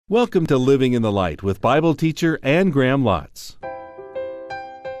Welcome to Living in the Light with Bible teacher Ann Graham Lotz.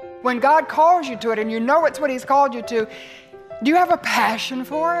 When God calls you to it and you know it's what He's called you to, do you have a passion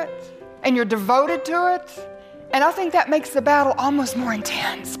for it? And you're devoted to it? And I think that makes the battle almost more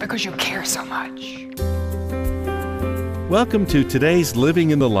intense because you care so much. Welcome to today's Living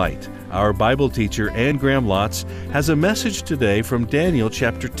in the Light. Our Bible teacher Ann Graham Lotz has a message today from Daniel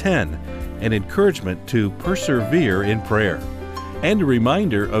chapter 10, an encouragement to persevere in prayer, and a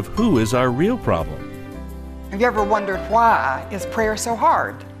reminder of who is our real problem. Have you ever wondered why is prayer so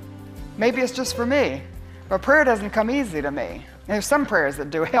hard? Maybe it's just for me, but prayer doesn't come easy to me. There's some prayers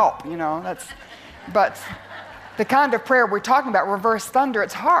that do help, but the kind of prayer we're talking about, reverse thunder,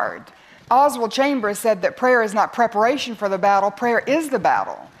 it's hard. Oswald Chambers said that prayer is not preparation for the battle, prayer is the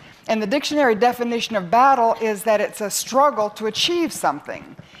battle. And the dictionary definition of battle is that it's a struggle to achieve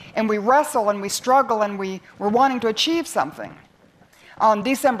something. And we wrestle and we struggle and we're wanting to achieve something. On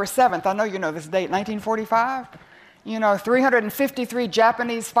December 7th, I know you know this date, 1945, 353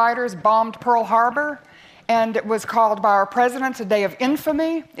 Japanese fighters bombed Pearl Harbor, and it was called by our presidents a day of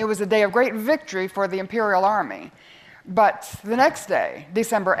infamy. It was a day of great victory for the Imperial Army. But the next day,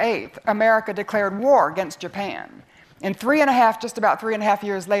 December 8th, America declared war against Japan. And just about three and a half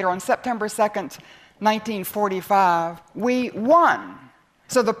years later, on September 2nd, 1945, we won.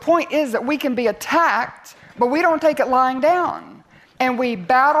 So the point is that we can be attacked, but we don't take it lying down. And we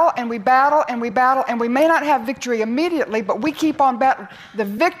battle, and we battle, and we battle, and we may not have victory immediately, but we keep on battling. The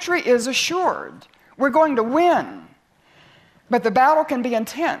victory is assured. We're going to win. But the battle can be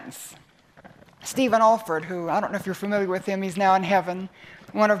intense. Stephen Alford, who, I don't know if you're familiar with him, he's now in heaven,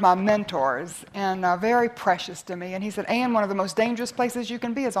 one of my mentors, and very precious to me. And he said, Ann, one of the most dangerous places you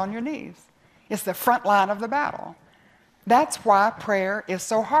can be is on your knees. It's the front line of the battle. That's why prayer is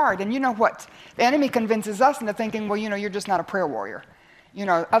so hard. And you know what? The enemy convinces us into thinking, well, you're just not a prayer warrior.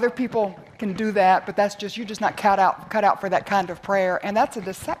 Other people can do that, but you're just not cut out for that kind of prayer. And that's a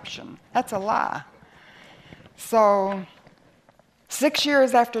deception. That's a lie. So, 6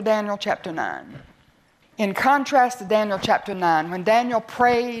 years after Daniel chapter 9, in contrast to Daniel chapter 9, when Daniel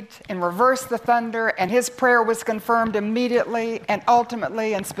prayed and reversed the thunder and his prayer was confirmed immediately and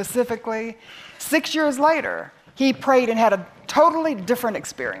ultimately and specifically, 6 years later, he prayed and had a totally different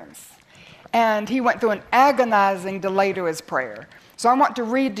experience. And he went through an agonizing delay to his prayer. So I want to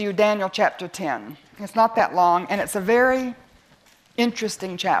read to you Daniel chapter 10. It's not that long, and it's a very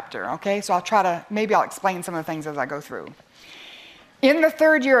interesting chapter, okay? So I'll explain some of the things as I go through. In the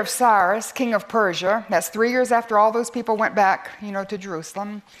third year of Cyrus, king of Persia, that's 3 years after all those people went back, to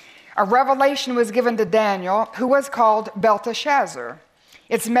Jerusalem, a revelation was given to Daniel, who was called Belteshazzar.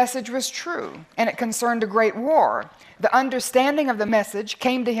 Its message was true, and it concerned a great war. The understanding of the message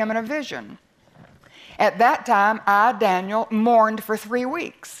came to him in a vision. At that time, I, Daniel, mourned for 3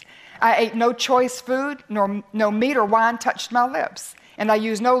 weeks. I ate no choice food, nor no meat or wine touched my lips, and I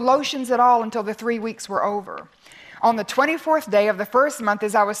used no lotions at all until the 3 weeks were over. On the 24th day of the first month,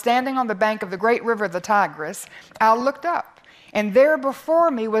 as I was standing on the bank of the great river, the Tigris, I looked up, and there before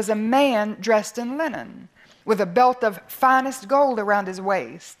me was a man dressed in linen, with a belt of finest gold around his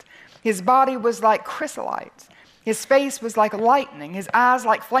waist. His body was like chrysolite. His face was like lightning, his eyes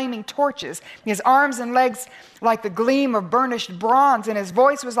like flaming torches, his arms and legs like the gleam of burnished bronze, and his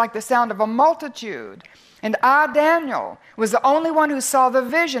voice was like the sound of a multitude. And I, Daniel, was the only one who saw the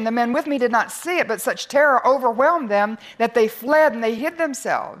vision. The men with me did not see it, but such terror overwhelmed them that they fled and they hid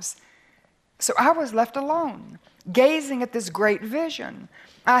themselves. So I was left alone, gazing at this great vision.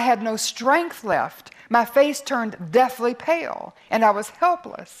 I had no strength left. My face turned deathly pale, and I was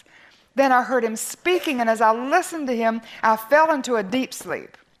helpless. Then I heard him speaking, and as I listened to him, I fell into a deep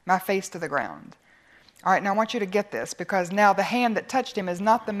sleep, my face to the ground. All right, now I want you to get this, because now the hand that touched him is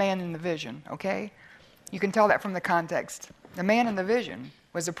not the man in the vision, okay? You can tell that from the context. The man in the vision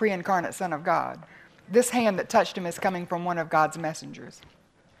was the pre-incarnate Son of God. This hand that touched him is coming from one of God's messengers.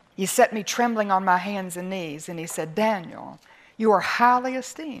 He set me trembling on my hands and knees, and he said, Daniel, you are highly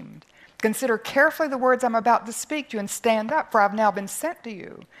esteemed. Consider carefully the words I'm about to speak to you and stand up, for I've now been sent to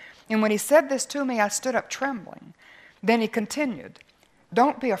you. And when he said this to me, I stood up trembling. Then he continued,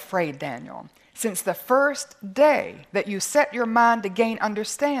 Don't be afraid, Daniel. Since the first day that you set your mind to gain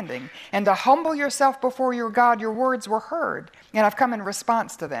understanding and to humble yourself before your God, your words were heard, and I've come in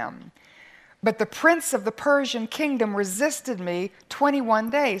response to them. But the prince of the Persian kingdom resisted me 21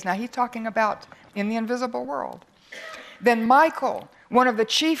 days. Now he's talking about in the invisible world. Then Michael, one of the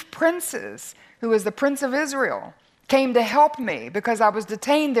chief princes, who is the prince of Israel, came to help me because I was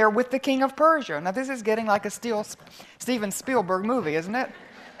detained there with the king of Persia. Now this is getting like a Steven Spielberg movie, isn't it?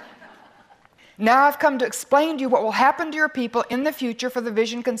 Now I've come to explain to you what will happen to your people in the future, for the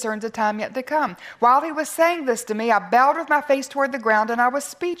vision concerns a time yet to come. While he was saying this to me, I bowed with my face toward the ground, and I was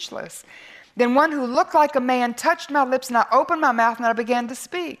speechless. Then one who looked like a man touched my lips, and I opened my mouth, and I began to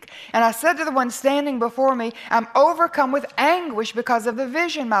speak. And I said to the one standing before me, I'm overcome with anguish because of the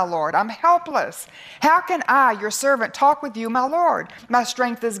vision, my Lord. I'm helpless. How can I, your servant, talk with you, my Lord? My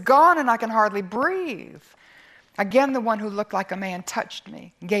strength is gone, and I can hardly breathe. Again, the one who looked like a man touched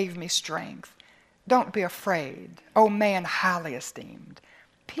me, gave me strength. Don't be afraid, O man highly esteemed.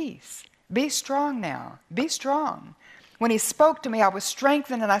 Peace. Be strong now. Be strong. When he spoke to me, I was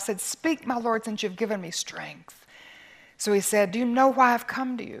strengthened, and I said, Speak, my Lord, since you've given me strength. So he said, Do you know why I've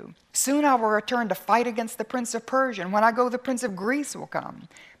come to you? Soon I will return to fight against the prince of Persia, and when I go, the prince of Greece will come.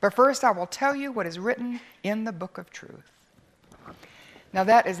 But first I will tell you what is written in the book of truth. Now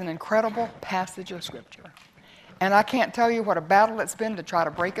that is an incredible passage of Scripture. And I can't tell you what a battle it's been to try to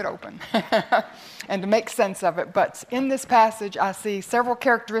break it open and to make sense of it. But in this passage, I see several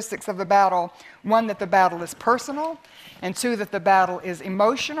characteristics of the battle. One, that the battle is personal. And two, that the battle is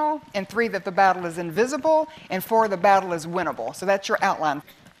emotional. And three, that the battle is invisible. And four, the battle is winnable. So that's your outline.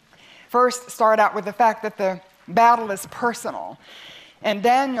 First, start out with the fact that the battle is personal. And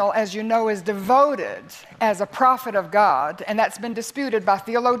Daniel, as you know, is devoted as a prophet of God, and that's been disputed by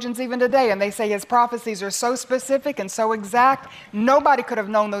theologians even today, and they say his prophecies are so specific and so exact, nobody could have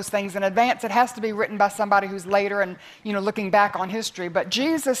known those things in advance. It has to be written by somebody who's later and, looking back on history. But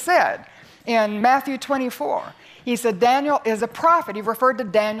Jesus said in Matthew 24, he said Daniel is a prophet. He referred to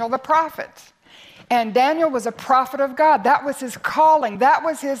Daniel the prophet. And Daniel was a prophet of God. That was his calling. That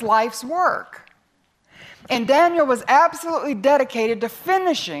was his life's work. And Daniel was absolutely dedicated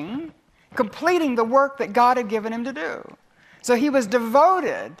to completing the work that God had given him to do. So he was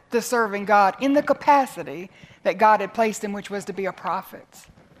devoted to serving God in the capacity that God had placed him, which was to be a prophet.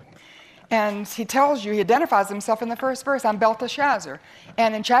 And he identifies himself in the first verse, I'm Belteshazzar.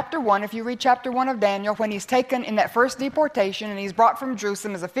 And in chapter 1, if you read chapter 1 of Daniel, when he's taken in that first deportation and he's brought from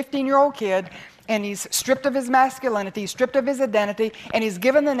Jerusalem as a 15-year-old kid, and he's stripped of his masculinity, stripped of his identity, and he's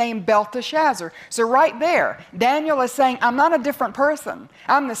given the name Belteshazzar. So right there, Daniel is saying, I'm not a different person.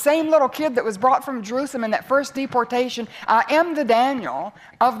 I'm the same little kid that was brought from Jerusalem in that first deportation. I am the Daniel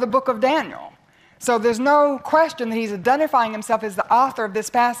of the book of Daniel. So there's no question that he's identifying himself as the author of this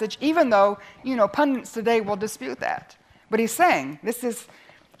passage, even though, pundits today will dispute that. But he's saying, this is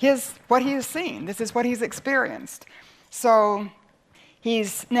what he has seen. This is what he's experienced. So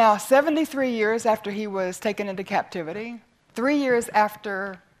he's now 73 years after he was taken into captivity, 3 years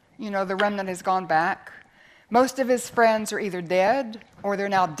after, the remnant has gone back. Most of his friends are either dead or they're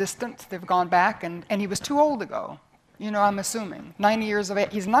now distant. They've gone back, and he was too old to go. I'm assuming. 90 years of age.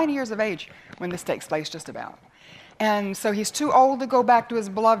 He's 90 years of age when this takes place, just about. And so he's too old to go back to his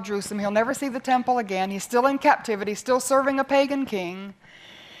beloved Jerusalem. He'll never see the temple again. He's still in captivity, still serving a pagan king,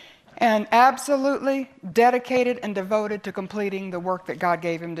 and absolutely dedicated and devoted to completing the work that God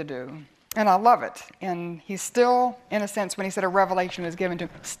gave him to do. And I love it. And he's still, in a sense, when he said a revelation was given to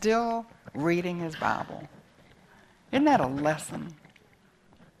him, still reading his Bible. Isn't that a lesson?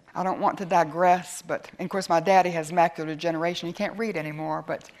 I don't want to digress, but of course my daddy has macular degeneration. He can't read anymore,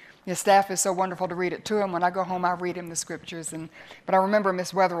 but his staff is so wonderful to read it to him. When I go home, I read him the scriptures. But I remember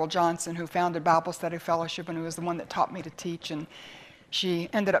Miss Wetherell Johnson, who founded Bible Study Fellowship and who was the one that taught me to teach. And she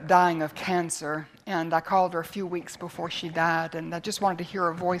ended up dying of cancer. And I called her a few weeks before she died. And I just wanted to hear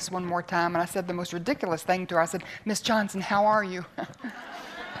her voice one more time. And I said the most ridiculous thing to her. I said, Miss Johnson, how are you?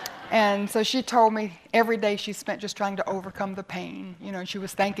 And so she told me every day she spent just trying to overcome the pain. And she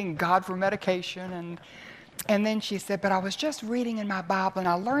was thanking God for medication. And then she said, but I was just reading in my Bible and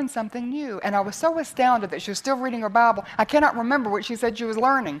I learned something new. And I was so astounded that she was still reading her Bible. I cannot remember what she said she was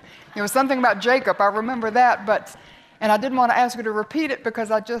learning. It was something about Jacob. I remember that. And I didn't want to ask her to repeat it because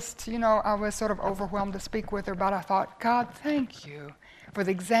I just, I was sort of overwhelmed to speak with her. But I thought, God, thank you for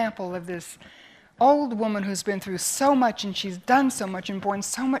the example of this old woman who's been through so much and she's done so much and borne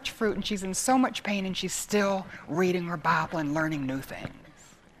so much fruit and she's in so much pain and she's still reading her Bible and learning new things.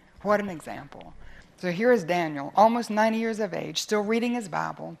 What an example. So here is Daniel, almost 90 years of age, still reading his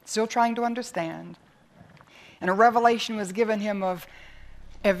Bible, still trying to understand. And a revelation was given him of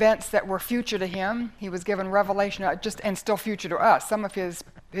events that were future to him. He was given revelation and still future to us. Some of his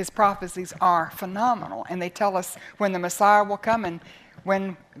prophecies are phenomenal, and they tell us when the Messiah will come and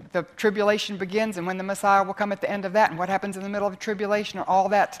when the tribulation begins and when the Messiah will come at the end of that and what happens in the middle of the tribulation and all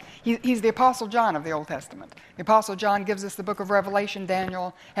that. He's the Apostle John of the Old Testament. The Apostle John gives us the book of Revelation.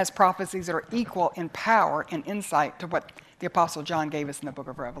 Daniel has prophecies that are equal in power and insight to what the Apostle John gave us in the book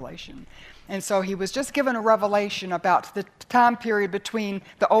of Revelation. And so he was just given a revelation about the time period between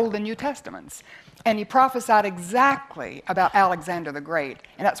the Old and New Testaments. And he prophesied exactly about Alexander the Great.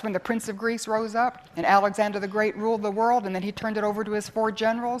 And that's when the Prince of Greece rose up, and Alexander the Great ruled the world, and then he turned it over to his 4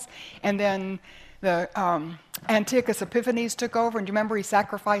 generals. And then the Antiochus Epiphanes took over, and do you remember he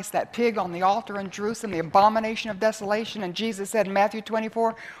sacrificed that pig on the altar in Jerusalem, the abomination of desolation? And Jesus said in Matthew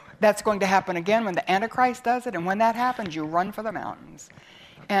 24, that's going to happen again when the Antichrist does it, and when that happens, you run for the mountains.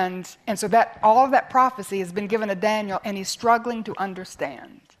 And so that all of that prophecy has been given to Daniel, and he's struggling to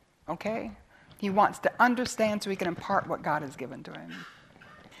understand, okay? He wants to understand so he can impart what God has given to him.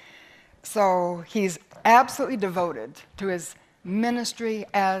 So he's absolutely devoted to his ministry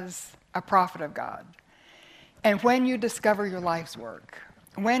as a prophet of God. And when you discover your life's work,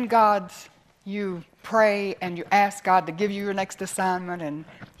 when you pray and you ask God to give you your next assignment, and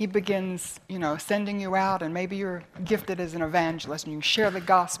he begins, sending you out, and maybe you're gifted as an evangelist and you share the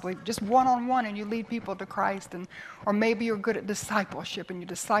gospel just one-on-one and you lead people to Christ, or maybe you're good at discipleship and you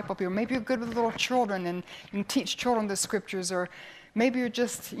disciple people, maybe you're good with little children and you teach children the scriptures, or maybe you're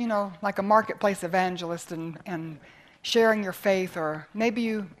just, like a marketplace evangelist and sharing your faith, or maybe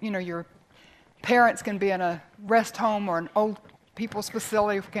your parents can be in a rest home or an old people's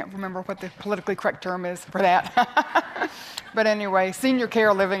facility. I can't remember what the politically correct term is for that. But anyway, senior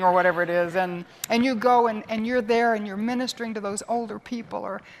care living or whatever it is. And you go and you're there and you're ministering to those older people.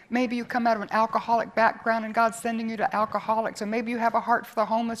 Or maybe you come out of an alcoholic background and God's sending you to alcoholics. Or maybe you have a heart for the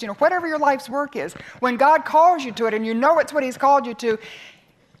homeless. Whatever your life's work is, when God calls you to it and you know it's what he's called you to,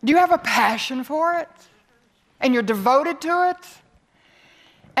 do you have a passion for it? And you're devoted to it?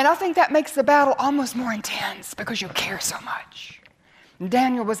 And I think that makes the battle almost more intense because you care so much.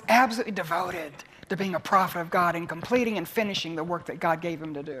 Daniel was absolutely devoted to being a prophet of God and completing and finishing the work that God gave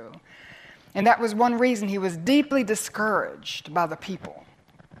him to do. And that was one reason he was deeply discouraged by the people,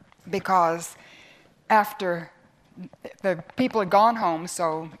 because after the people had gone home,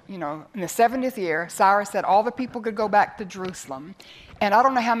 so, in the 70th year, Cyrus said all the people could go back to Jerusalem. And I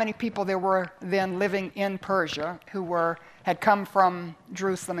don't know how many people there were then living in Persia who had come from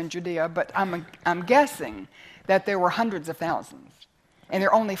Jerusalem and Judea, but I'm guessing that there were hundreds of thousands. And there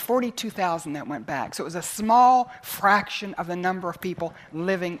are only 42,000 that went back. So it was a small fraction of the number of people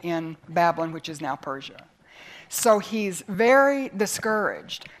living in Babylon, which is now Persia. So he's very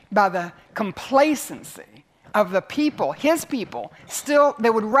discouraged by the complacency of the people, his people. Still, they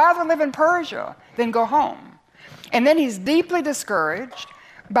would rather live in Persia than go home. And then he's deeply discouraged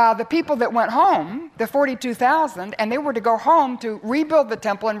by the people that went home, the 42,000, and they were to go home to rebuild the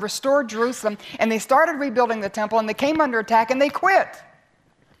temple and restore Jerusalem. And they started rebuilding the temple, and they came under attack, and they quit.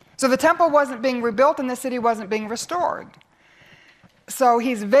 So the temple wasn't being rebuilt and the city wasn't being restored. So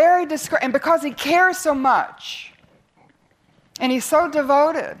he's very discouraged, and because he cares so much, and he's so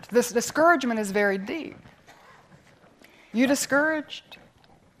devoted, this discouragement is very deep. You discouraged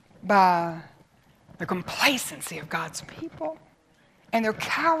by the complacency of God's people and their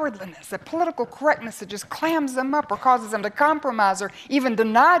cowardliness, the political correctness that just clams them up or causes them to compromise or even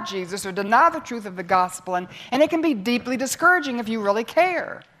deny Jesus or deny the truth of the gospel. And it can be deeply discouraging if you really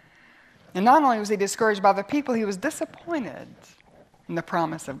care. And not only was he discouraged by the people, he was disappointed in the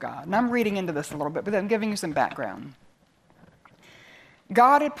promise of God. And I'm reading into this a little bit, but I'm giving you some background.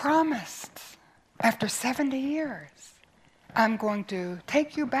 God had promised, after 70 years, I'm going to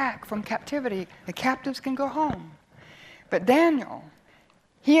take you back from captivity. The captives can go home. But Daniel,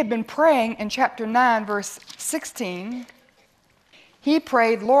 he had been praying in chapter 9, verse 16. He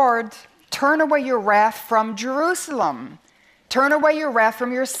prayed, Lord, turn away your wrath from Jerusalem. Turn away your wrath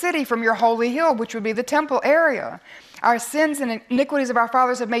from your city, from your holy hill, which would be the temple area. Our sins and iniquities of our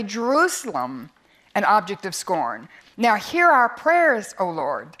fathers have made Jerusalem an object of scorn. Now hear our prayers, O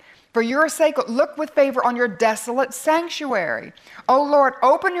Lord. For your sake, look with favor on your desolate sanctuary. O Lord,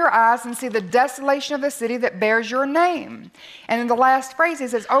 open your eyes and see the desolation of the city that bears your name. And in the last phrase, he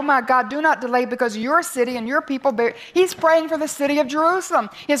says, oh my God, do not delay because your city and your people bear. He's praying for the city of Jerusalem.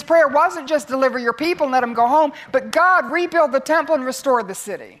 His prayer wasn't just deliver your people and let them go home, but God rebuild the temple and restore the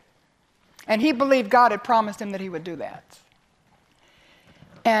city. And he believed God had promised him that he would do that.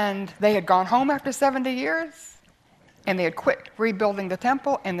 And they had gone home after 70 years. And they had quit rebuilding the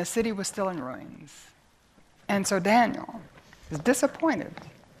temple, and the city was still in ruins. And so Daniel is disappointed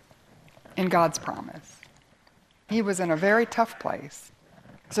in God's promise. He was in a very tough place.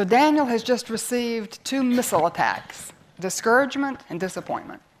 So Daniel has just received 2 missile attacks, discouragement and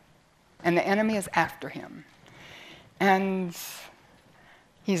disappointment. And the enemy is after him. And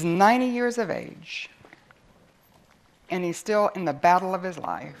he's 90 years of age. And he's still in the battle of his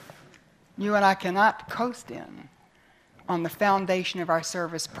life. You and I cannot coast in on the foundation of our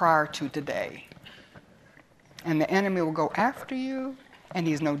service prior to today. And the enemy will go after you, and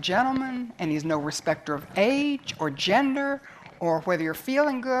he's no gentleman, and he's no respecter of age or gender or whether you're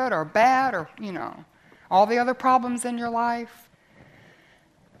feeling good or bad or, all the other problems in your life.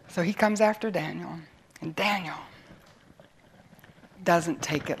 So he comes after Daniel, and Daniel doesn't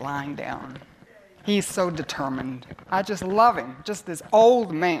take it lying down. He's so determined. I just love him, just this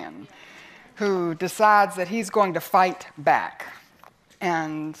old man who decides that he's going to fight back.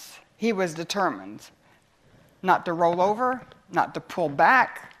 And he was determined not to roll over, not to pull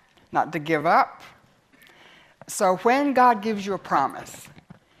back, not to give up. So when God gives you a promise,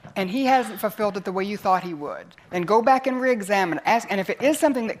 and he hasn't fulfilled it the way you thought he would, then go back and re-examine, ask, and if it is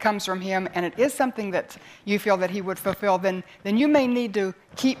something that comes from him, and it is something that you feel that he would fulfill, then you may need to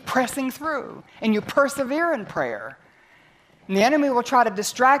keep pressing through, and you persevere in prayer. And the enemy will try to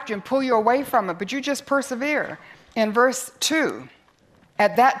distract you and pull you away from it, but you just persevere. In verse 2,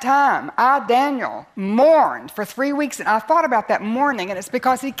 at that time, I, Daniel, mourned for 3 weeks, and I thought about that mourning, and it's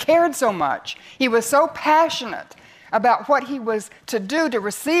because he cared so much. He was so passionate about what he was to do to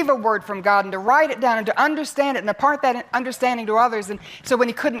receive a word from God and to write it down and to understand it and impart that understanding to others. And so when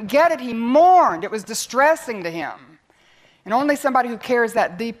he couldn't get it, he mourned. It was distressing to him. And only somebody who cares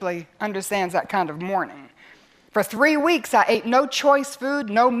that deeply understands that kind of mourning. For 3 weeks, I ate no choice food,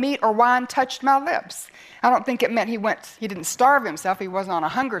 no meat or wine touched my lips. I don't think it meant he didn't starve himself. He wasn't on a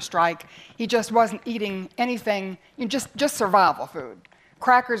hunger strike. He just wasn't eating anything, just survival food.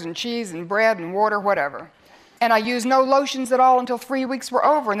 Crackers and cheese and bread and water, whatever. And I used no lotions at all until 3 weeks were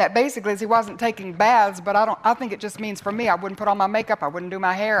over. And that basically is he wasn't taking baths, but I think it just means for me, I wouldn't put on my makeup, I wouldn't do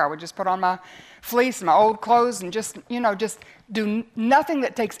my hair, I would just put on my fleece and my old clothes and just do nothing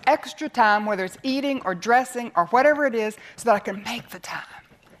that takes extra time, whether it's eating or dressing or whatever it is, so that I can make the time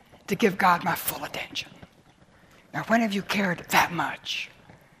to give God my full attention. Now, when have you cared that much?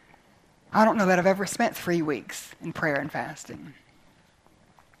 I don't know that I've ever spent 3 weeks in prayer and fasting.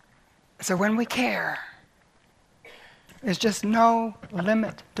 So when we care, there's just no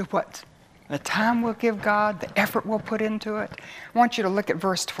limit to what the time we'll give God, the effort we'll put into it. I want you to look at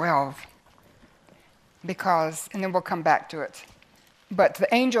verse 12, and then we'll come back to it. But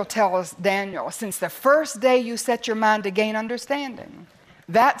the angel tells Daniel, since the first day you set your mind to gain understanding,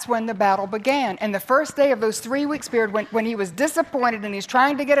 that's when the battle began. And the first day of those 3 weeks period, when he was disappointed and he's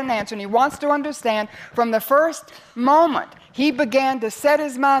trying to get an answer and he wants to understand, from the first moment he began to set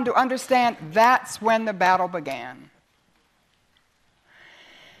his mind to understand, that's when the battle began.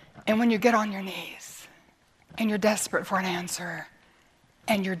 And when you get on your knees and you're desperate for an answer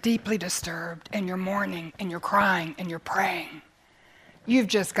and you're deeply disturbed and you're mourning and you're crying and you're praying, you've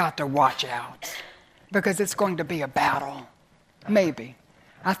just got to watch out because it's going to be a battle. Maybe.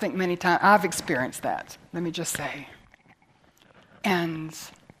 I think many times I've experienced that, let me just say. And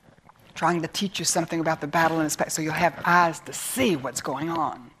trying to teach you something about the battle in respect so you'll have eyes to see what's going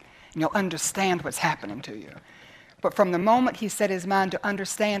on and you'll understand what's happening to you. But from the moment he set his mind to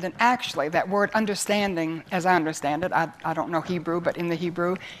understand, and actually that word understanding, as I understand it, I don't know Hebrew, but in the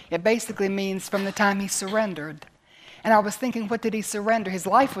Hebrew, it basically means from the time he surrendered. And I was thinking, what did he surrender? His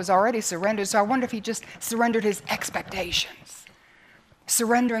life was already surrendered, so I wonder if he just surrendered his expectations.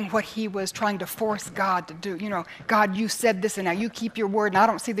 Surrendering what he was trying to force God to do. God, you said this, and now you keep your word, and I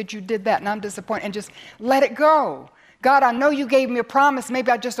don't see that you did that, and I'm disappointed, and just let it go. God, I know you gave me a promise. Maybe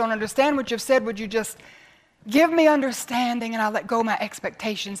I just don't understand what you've said. Would you just give me understanding, and I let go of my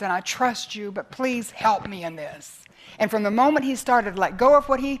expectations, and I trust you, but please help me in this. And from the moment he started to let go of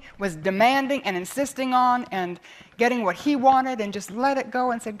what he was demanding and insisting on and getting what he wanted and just let it go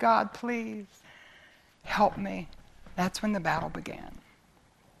and said, God, please help me, that's when the battle began.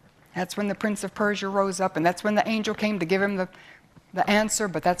 That's when the Prince of Persia rose up, and that's when the angel came to give him the answer,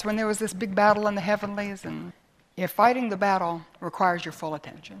 but that's when there was this big battle in the heavenlies. And if fighting the battle requires your full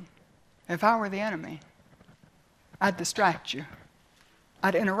attention, if I were the enemy, I'd distract you.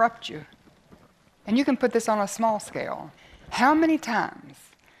 I'd interrupt you. And you can put this on a small scale. How many times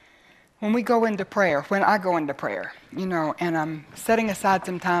when we go into prayer, when I go into prayer, and I'm setting aside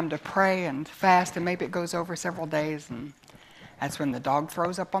some time to pray and fast, and maybe it goes over several days, and that's when the dog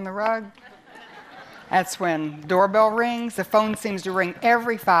throws up on the rug. That's when doorbell rings. The phone seems to ring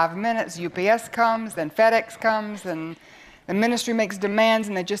every 5 minutes. UPS comes, then FedEx comes, and the ministry makes demands,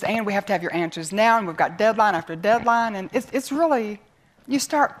 and we have to have your answers now, and we've got deadline after deadline, and it's really, you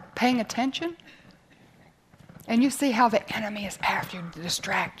start paying attention, and you see how the enemy is after you to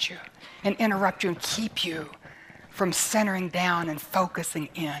distract you and interrupt you and keep you from centering down and focusing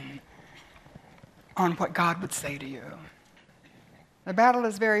in on what God would say to you. The battle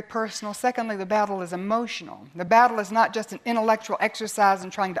is very personal. Secondly, the battle is emotional. The battle is not just an intellectual exercise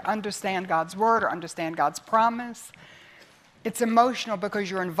in trying to understand God's word or understand God's promise. It's emotional because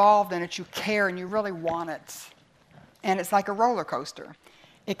you're involved in it, you care, and you really want it. And it's like a roller coaster.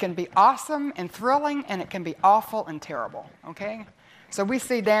 It can be awesome and thrilling, and it can be awful and terrible, okay? So we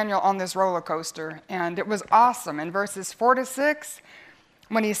see Daniel on this roller coaster, and it was awesome. In verses 4 to 6,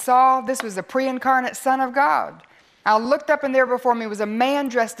 when he saw this was the pre-incarnate Son of God, I looked up, and there before me was a man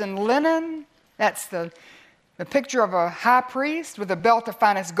dressed in linen. That's the picture of a high priest with a belt of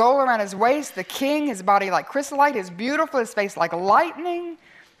finest gold around his waist, the king, his body like chrysolite, his beautiful, his face like lightning,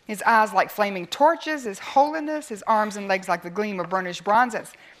 his eyes like flaming torches, his holiness, his arms and legs like the gleam of burnished bronze.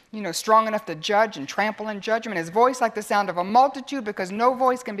 That's, strong enough to judge and trample in judgment. His voice like the sound of a multitude, because no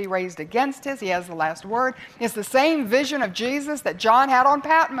voice can be raised against his. He has the last word. It's the same vision of Jesus that John had on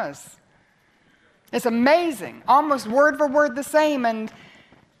Patmos. It's amazing, almost word for word the same. And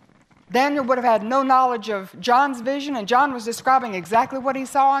Daniel would have had no knowledge of John's vision, and John was describing exactly what he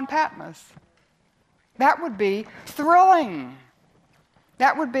saw on Patmos. That would be thrilling.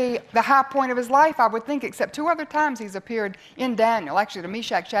 That would be the high point of his life, I would think, except 2 other times he's appeared in Daniel, actually to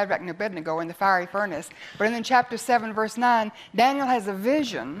Meshach, Shadrach, and Abednego in the fiery furnace. But in chapter 7, verse 9, Daniel has a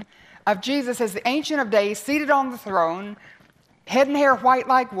vision of Jesus as the Ancient of Days, seated on the throne, head and hair white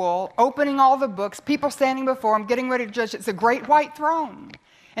like wool, opening all the books, people standing before him, getting ready to judge. It's a great white throne.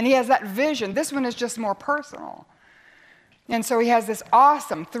 And he has that vision. This one is just more personal. And so he has this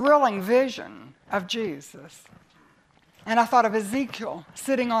awesome, thrilling vision of Jesus. And I thought of Ezekiel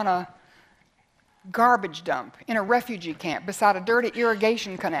sitting on a garbage dump in a refugee camp beside a dirty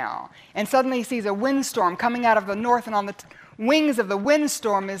irrigation canal. And suddenly he sees a windstorm coming out of the north, and on the wings of the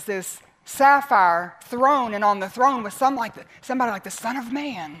windstorm is this sapphire throne, and on the throne was somebody like the Son of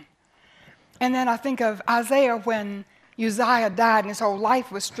Man. And then I think of Isaiah when Uzziah died and his whole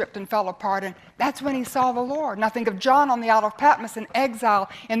life was stripped and fell apart, and that's when he saw the Lord. And I think of John on the Isle of Patmos in exile,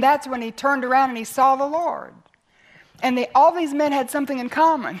 and that's when he turned around and he saw the Lord. And all these men had something in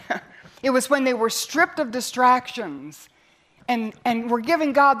common. It was when they were stripped of distractions and were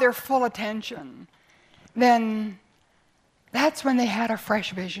giving God their full attention, then that's when they had a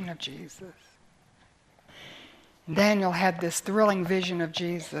fresh vision of Jesus. Daniel had this thrilling vision of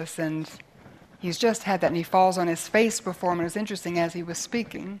Jesus, and he's just had that, and he falls on his face before him. And it was interesting, as he was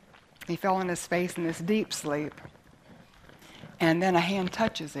speaking, he fell on his face in this deep sleep. And then a hand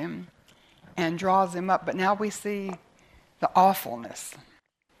touches him and draws him up. But now we see the awfulness.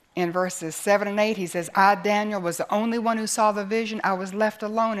 In verses 7 and 8, he says, I, Daniel, was the only one who saw the vision. I was left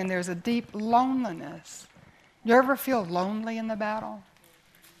alone, and there's a deep loneliness. You ever feel lonely in the battle?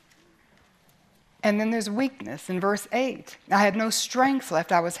 And then there's weakness in verse 8. I had no strength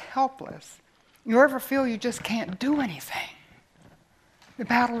left. I was helpless. You ever feel you just can't do anything? The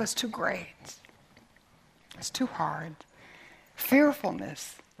battle is too great. It's too hard.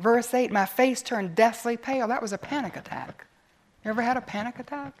 Fearfulness. Verse 8, my face turned deathly pale. That was a panic attack. You ever had a panic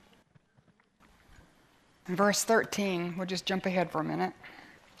attack? In verse 13, we'll just jump ahead for a minute.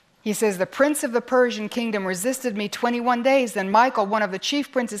 He says, the prince of the Persian kingdom resisted me 21 days. Then Michael, one of the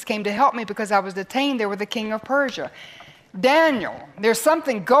chief princes, came to help me because I was detained there with the king of Persia. Daniel, there's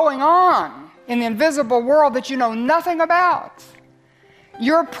something going on in the invisible world that you know nothing about.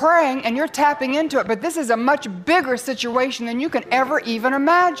 You're praying and you're tapping into it, but this is a much bigger situation than you can ever even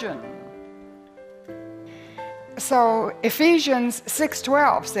imagine. So Ephesians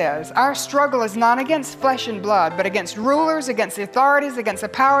 6:12 says, our struggle is not against flesh and blood, but against rulers, against the authorities, against the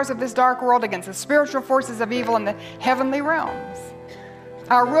powers of this dark world, against the spiritual forces of evil in the heavenly realms.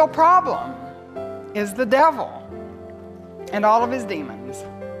 Our real problem is the devil and all of his demons.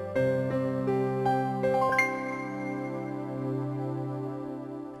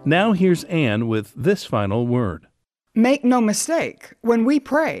 Now here's Anne with this final word. Make no mistake, when we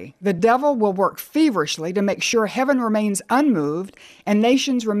pray, the devil will work feverishly to make sure heaven remains unmoved and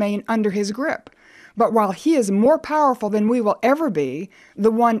nations remain under his grip. But while he is more powerful than we will ever be,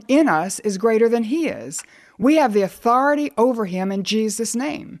 the one in us is greater than he is. We have the authority over him in Jesus'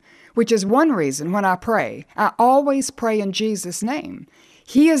 name, which is one reason when I pray, I always pray in Jesus' name.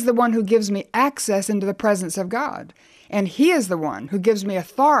 He is the one who gives me access into the presence of God. And he is the one who gives me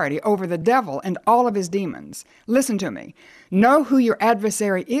authority over the devil and all of his demons. Listen to me. Know who your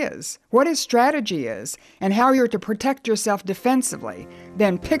adversary is, what his strategy is, and how you're to protect yourself defensively.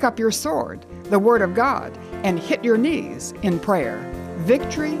 Then pick up your sword, the word of God, and hit your knees in prayer.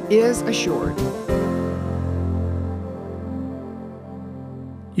 Victory is assured.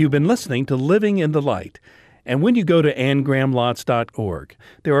 You've been listening to Living in the Light. And when you go to anngrahamlotz.org,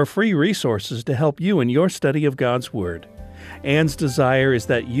 there are free resources to help you in your study of God's Word. Anne's desire is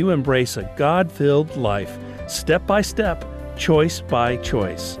that you embrace a God-filled life, step by step, choice by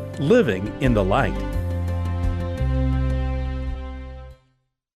choice, living in the light.